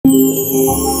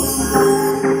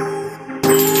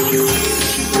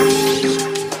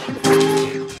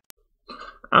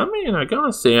I'm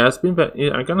gonna say it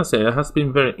has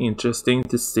been very interesting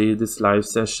to see this live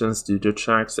session, studio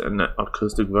tracks, and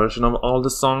acoustic version of all the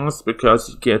songs, because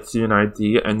it gets you an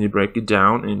idea and you break it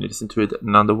down and you listen to it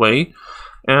another way.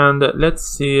 And let's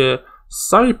see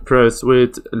Cyprus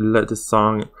with the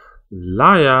song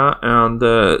Laya and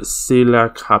Silia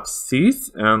Kapsis,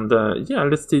 and yeah,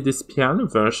 let's see this piano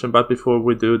version. But before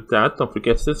we do that, don't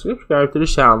forget to subscribe to the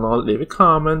channel, leave a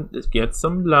comment, get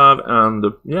some love, and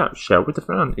yeah, share with a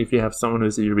friend if you have someone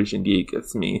who's a Eurovision geek.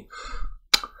 It's me.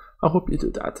 I hope you do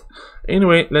that.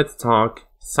 Anyway, let's talk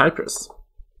Cyprus.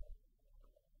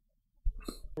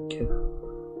 Okay.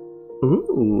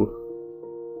 Ooh,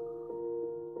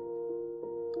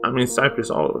 I mean Cyprus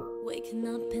all. Waking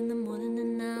up in the morning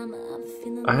and I'm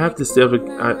feeling I have to say,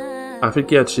 I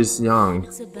forget she's young.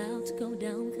 it's about to go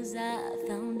down 'cause I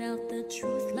found out the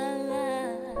truth. La,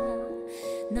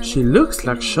 la. She looks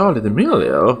like Charlie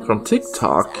D'Amelio from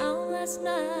TikTok. I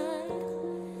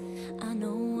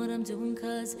know what I'm doing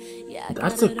 'cause yeah, I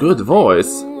That's got a it good all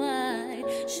voice. right.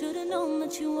 Should've known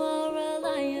that you are a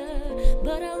liar,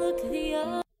 but I look at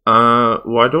the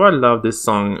Why do I love this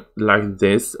song like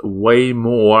this way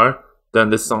more than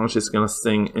the song she's gonna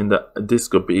sing in the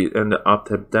disco beat and the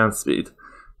up-tempo dance beat?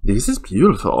 This is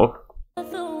beautiful.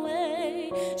 other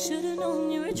way. Should've known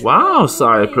you were Wow,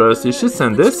 Cyprus, you should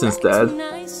send this instead. too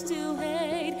nice to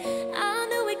hate. I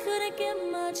knew we couldn't get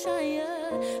much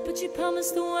higher, but you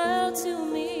promised the world to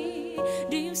me.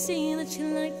 Do you see that you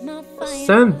light my fire?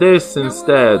 Send this Now I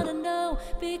instead. wanna know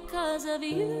because of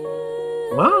you.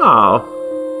 Wow,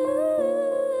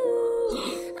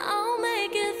 I'll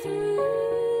make it through.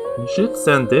 you should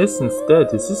send this instead.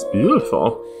 This is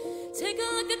beautiful. Take a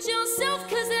look at yourself,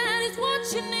 'cause that is what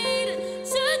you need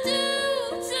to do.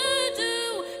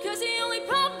 'Cause the only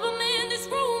problem in this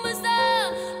room is that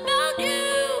about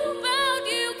you,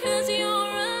 'cause you're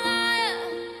a liar.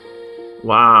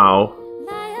 Wow.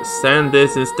 Liar, Send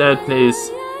this instead, please.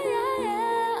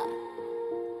 liar,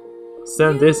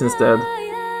 Send this instead. liar.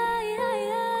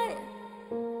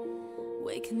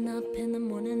 Waking up in the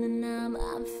morning and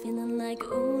I'm feeling like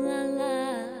ooh la la.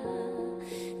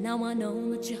 Now I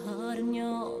know that your heart and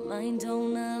your mind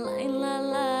don't align, la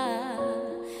la.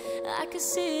 I can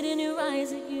see it in your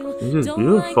eyes that you This is don't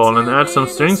beautiful, like and add some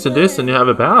to strings to this and you have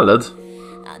a explain. ballad.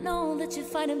 I know that you're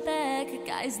fighting back.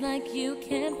 Guys like you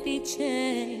can't be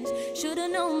changed. Should've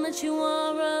known that you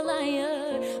are a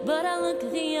liar, but I look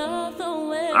the other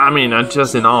way. I mean, I'm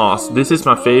just in awe. This is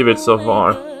my favorite so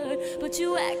far. But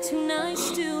you act too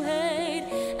nice to hate.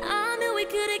 I knew we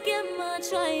couldn't get much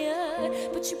higher,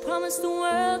 but you promised the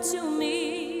world to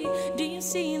me. Do you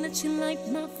see that you light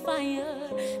my fire?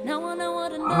 Now I know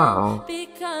what to know Wow.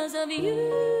 because of you.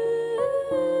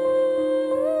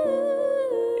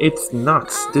 It's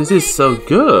nuts. This is so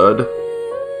good.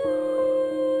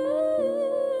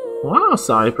 Wow,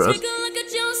 Cyprus. Take a look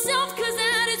at yourself, 'cause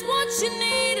that is what you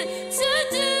need to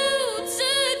do.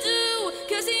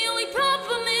 'Cause the only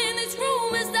problem in this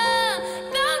room is that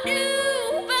about you,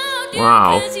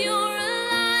 Wow. 'cause you're a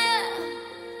liar.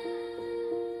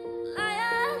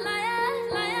 Liar, liar,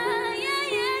 liar, yeah,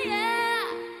 yeah, yeah.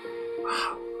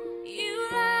 You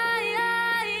liar.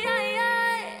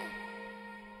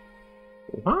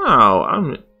 Wow,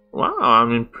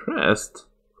 I'm impressed.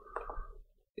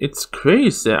 It's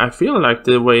crazy. I feel like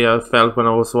the way I felt when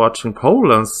I was watching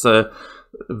Poland's piano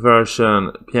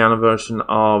version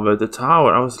of The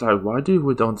Tower. I was like, why do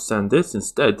we don't send this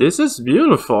instead? This is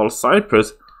beautiful,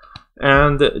 Cyprus.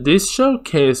 And this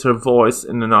showcases her voice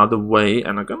in another way.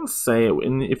 And I'm gonna say,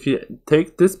 if you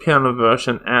take this piano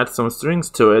version, add some strings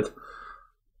to it,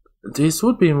 this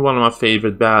would be one of my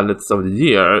favorite ballads of the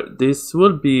year. This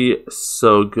would be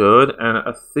so good, and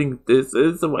I think this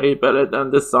is way better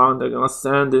than the song they're gonna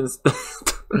send instead.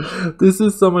 This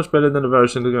is so much better than the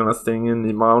version they're gonna sing in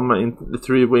Malmö in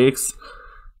 3 weeks.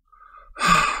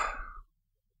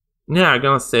 Yeah, I'm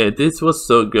gonna say this was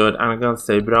so good, and I'm gonna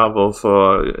say bravo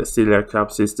for Silia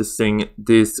Kapsis to sing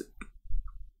this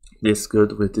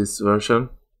good with this version.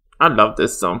 I love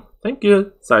this song. Thank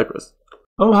you, Cyprus.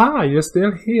 Oh hi, you're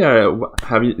still here.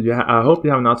 I hope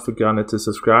you have not forgotten to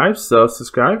subscribe. So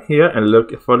subscribe here and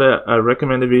look for the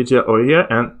recommended video over here,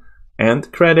 and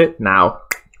end credit now.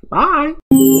 Bye.